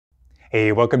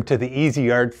Hey, welcome to the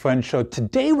Easy Art Fun Show.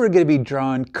 Today we're going to be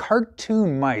drawing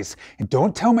cartoon mice. And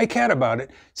don't tell my cat about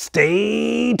it.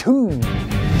 Stay tuned.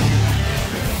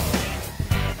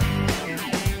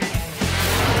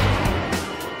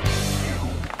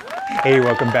 Hey,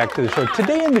 welcome back to the show.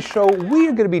 Today in the show, we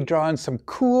are going to be drawing some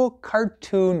cool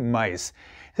cartoon mice.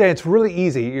 And it's really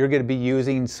easy. You're going to be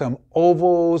using some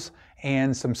ovals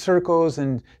and some circles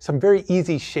and some very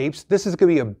easy shapes. This is going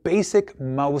to be a basic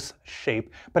mouse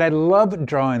shape, but I love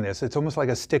drawing this. It's almost like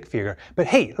a stick figure. But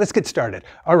hey, let's get started.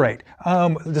 All right,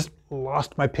 just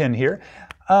lost my pen here.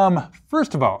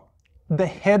 First of all, the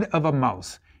head of a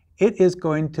mouse. It is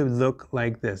going to look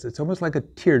like this. It's almost like a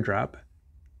teardrop.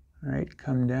 All right,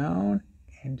 come down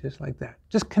and just like that.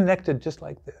 Just connected just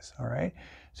like this, all right?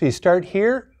 So you start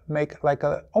here, make like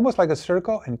almost like a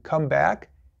circle and come back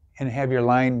and have your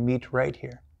line meet right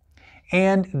here.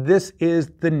 And this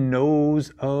is the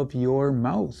nose of your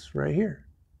mouse right here.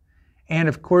 And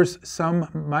of course, some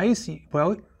mice,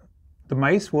 well, the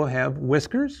mice will have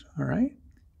whiskers, all right?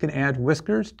 You can add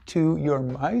whiskers to your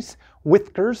mice,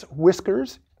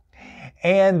 whiskers.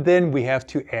 And then we have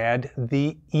to add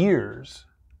the ears,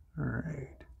 all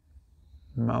right?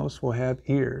 Mouse will have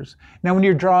ears. Now when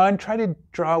you're drawing, try to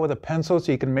draw with a pencil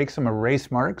so you can make some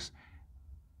erase marks.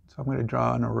 So I'm going to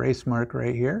draw an erase mark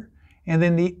right here. And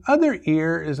then the other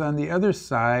ear is on the other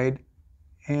side,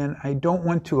 and I don't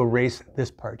want to erase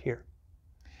this part here.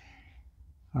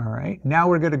 All right, now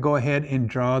we're going to go ahead and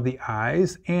draw the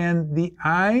eyes. And the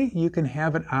eye, you can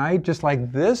have an eye just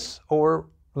like this, or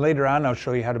later on I'll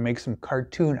show you how to make some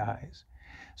cartoon eyes.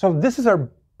 So this is our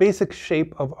basic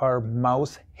shape of our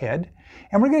mouse head.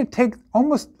 And we're going to take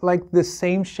almost like this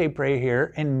same shape right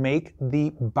here and make the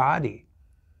body.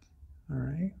 All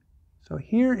right. So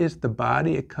here is the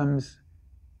body. It comes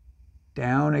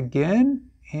down again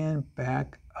and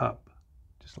back up,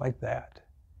 just like that.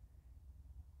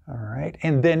 All right,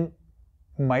 and then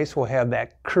mice will have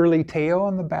that curly tail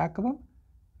on the back of them.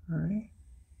 All right,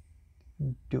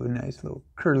 do a nice little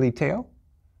curly tail.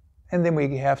 And then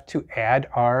we have to add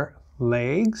our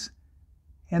legs.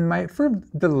 And for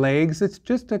the legs, it's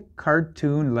just a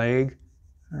cartoon leg,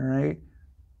 all right,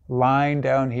 line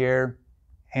down here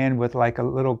and with like a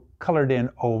little colored in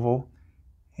oval.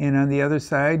 And on the other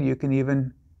side, you can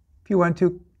even, if you want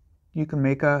to, you can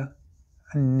make a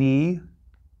knee,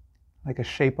 like a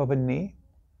shape of a knee.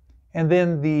 And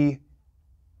then the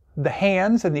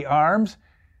hands and the arms,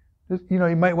 you know,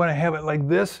 you might want to have it like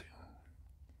this.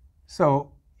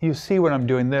 So you see when I'm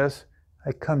doing this,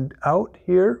 I come out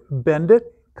here, bend it,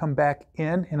 come back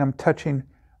in, and I'm touching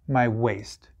my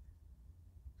waist.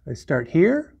 I start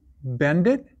here, bend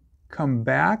it, come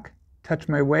back, touch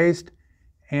my waist,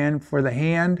 and for the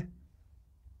hand,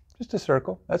 just a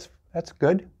circle. That's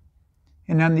good.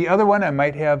 And on the other one, I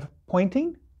might have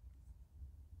pointing.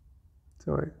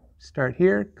 So I start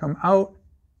here, come out,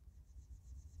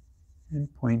 and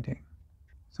pointing.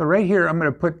 So right here, I'm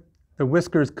going to put the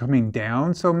whiskers coming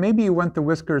down. So maybe you want the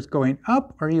whiskers going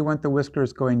up or you want the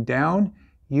whiskers going down.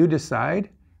 You decide.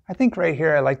 I think right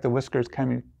here, I like the whiskers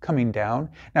coming down.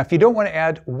 Now, if you don't want to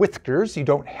add whiskers, you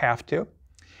don't have to.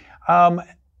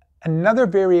 Another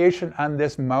variation on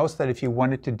this mouse that if you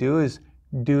wanted to do is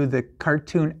do the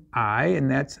cartoon eye, and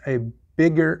that's a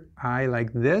bigger eye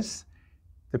like this,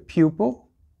 the pupil,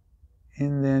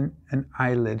 and then an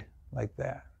eyelid like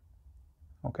that.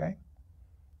 Okay?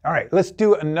 All right, let's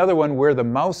do another one where the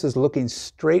mouse is looking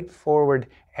straight forward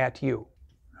at you.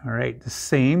 All right, the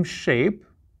same shape,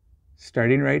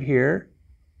 starting right here,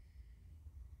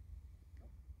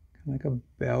 like a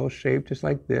bell shape, just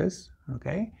like this,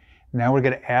 okay? Now we're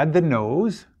going to add the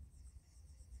nose.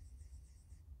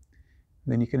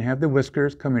 Then you can have the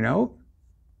whiskers coming out.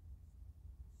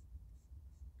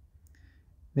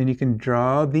 Then you can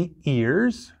draw the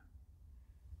ears.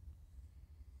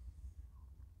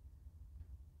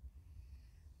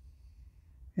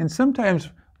 And sometimes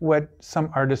what some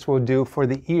artists will do for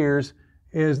the ears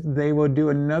is they will do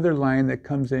another line that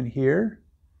comes in here,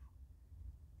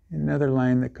 another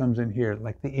line that comes in here,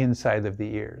 like the inside of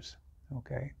the ears,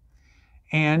 okay?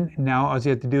 And now all you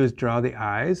have to do is draw the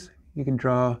eyes. You can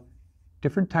draw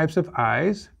different types of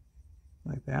eyes,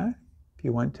 like that, if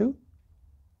you want to.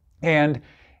 And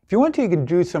if you want to, you can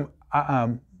do some,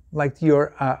 like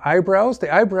your eyebrows.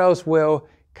 The eyebrows will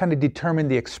kind of determine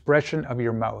the expression of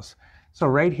your mouse. So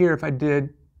right here, if I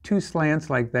did two slants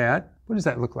like that, what does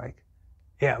that look like?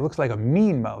 Yeah, it looks like a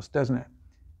mean mouse, doesn't it?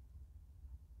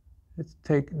 Let's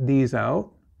take these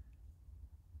out.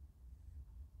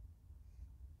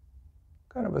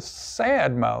 Kind of a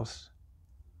sad mouse.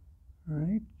 All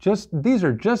right? These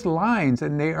are just lines,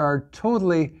 and they are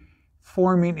totally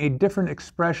forming a different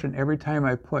expression every time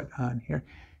I put on here.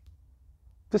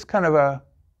 Just kind of a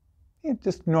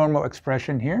just normal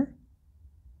expression here.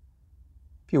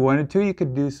 If you wanted to, you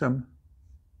could do some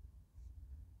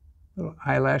little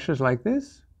eyelashes like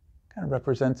this. Kind of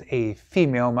represents a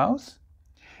female mouse.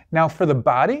 Now for the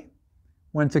body,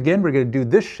 once again, we're going to do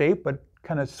this shape, but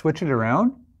kind of switch it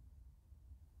around.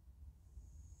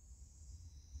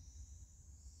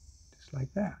 Just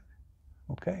like that.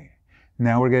 Okay.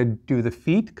 Now we're going to do the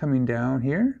feet coming down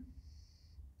here.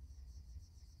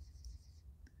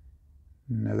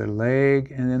 Another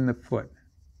leg, and then the foot.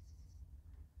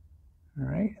 All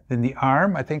right. Then the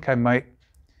arm, I think I might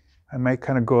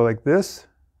kind of go like this.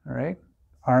 All right.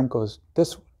 Arm goes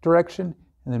this direction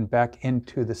and then back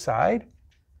into the side.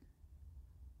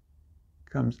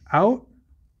 Comes out,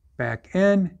 back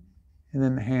in, and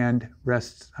then the hand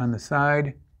rests on the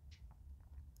side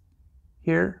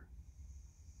here,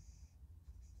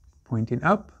 pointing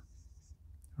up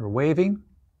or waving.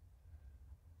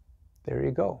 There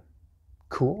you go.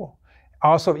 Cool.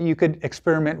 Also, you could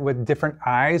experiment with different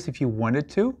eyes if you wanted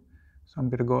to. So I'm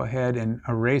going to go ahead and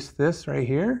erase this right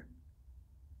here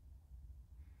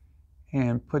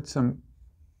and put some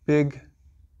big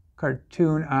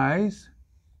cartoon eyes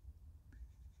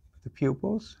with the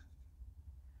pupils.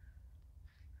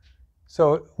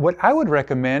 So what I would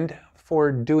recommend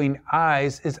for doing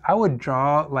eyes is I would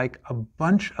draw like a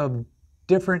bunch of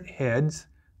different heads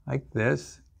like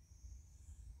this.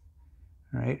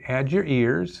 All right, add your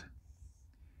ears,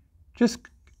 just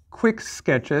quick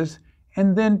sketches,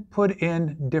 and then put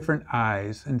in different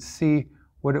eyes and see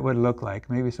what it would look like.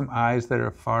 Maybe some eyes that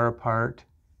are far apart,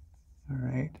 all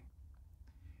right?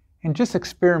 And just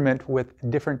experiment with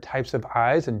different types of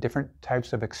eyes and different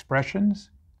types of expressions.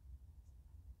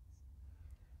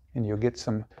 And you'll get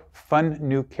some fun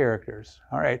new characters.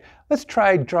 All right, let's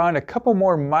try drawing a couple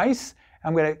more mice.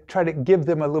 I'm going to try to give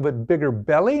them a little bit bigger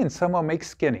belly, and some I'll make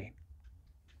skinny.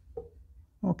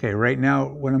 Okay, right now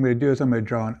what I'm going to do is I'm going to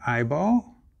draw an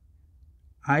eyeball,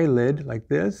 eyelid like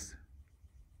this,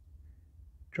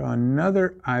 draw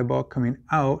another eyeball coming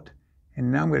out,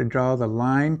 and now I'm going to draw the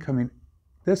line coming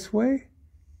this way,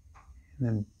 and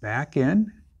then back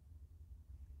in.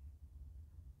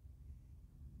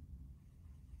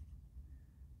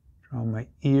 Draw my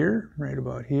ear right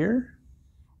about here.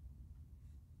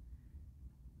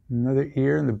 Another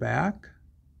ear in the back.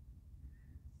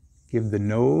 Give the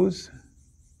nose.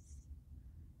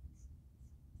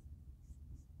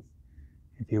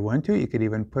 If you want to, you could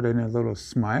even put in a little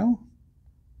smile.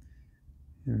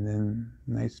 And then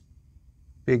nice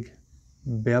big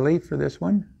belly for this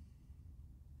one.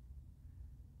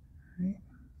 All right.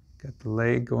 Got the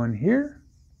leg going here.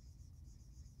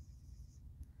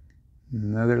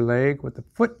 Another leg with the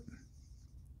foot.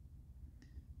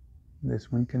 This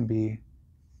one can be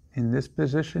in this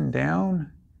position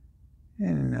down,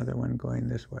 and another one going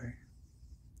this way.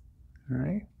 All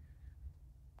right.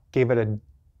 Gave it a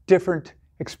different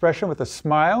expression with a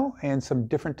smile and some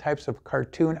different types of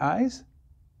cartoon eyes.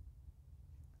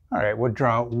 All right, we'll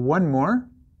draw one more.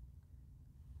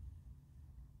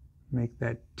 Make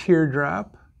that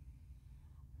teardrop.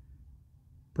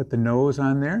 Put the nose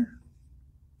on there.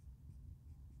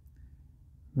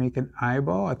 Make an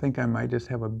eyeball. I think I might just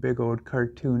have a big old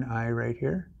cartoon eye right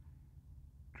here.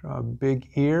 Draw a big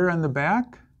ear on the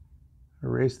back.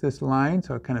 Erase this line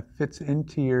so it kind of fits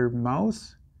into your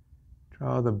mouse.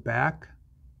 Draw the back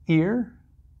ear.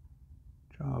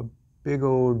 Draw a big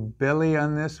old belly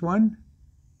on this one.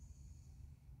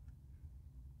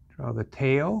 Draw the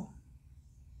tail.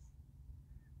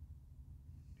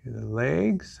 Do the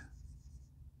legs.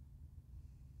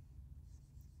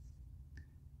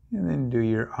 And then do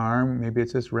your arm. Maybe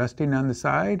it's just resting on the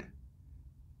side.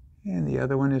 And the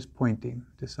other one is pointing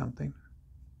to something.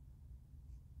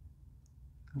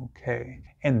 Okay,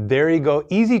 and there you go.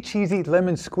 Easy cheesy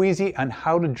lemon squeezy on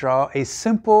how to draw a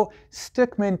simple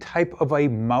stickman type of a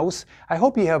mouse. I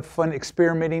hope you have fun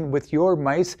experimenting with your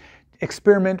mice.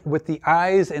 Experiment with the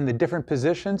eyes in the different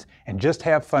positions and just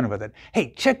have fun with it.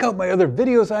 Hey, check out my other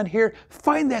videos on here.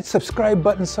 Find that subscribe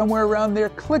button somewhere around there.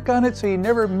 Click on it so you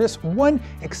never miss one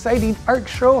exciting art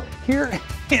show here,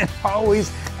 and always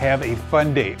have a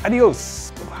fun day.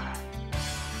 Adios.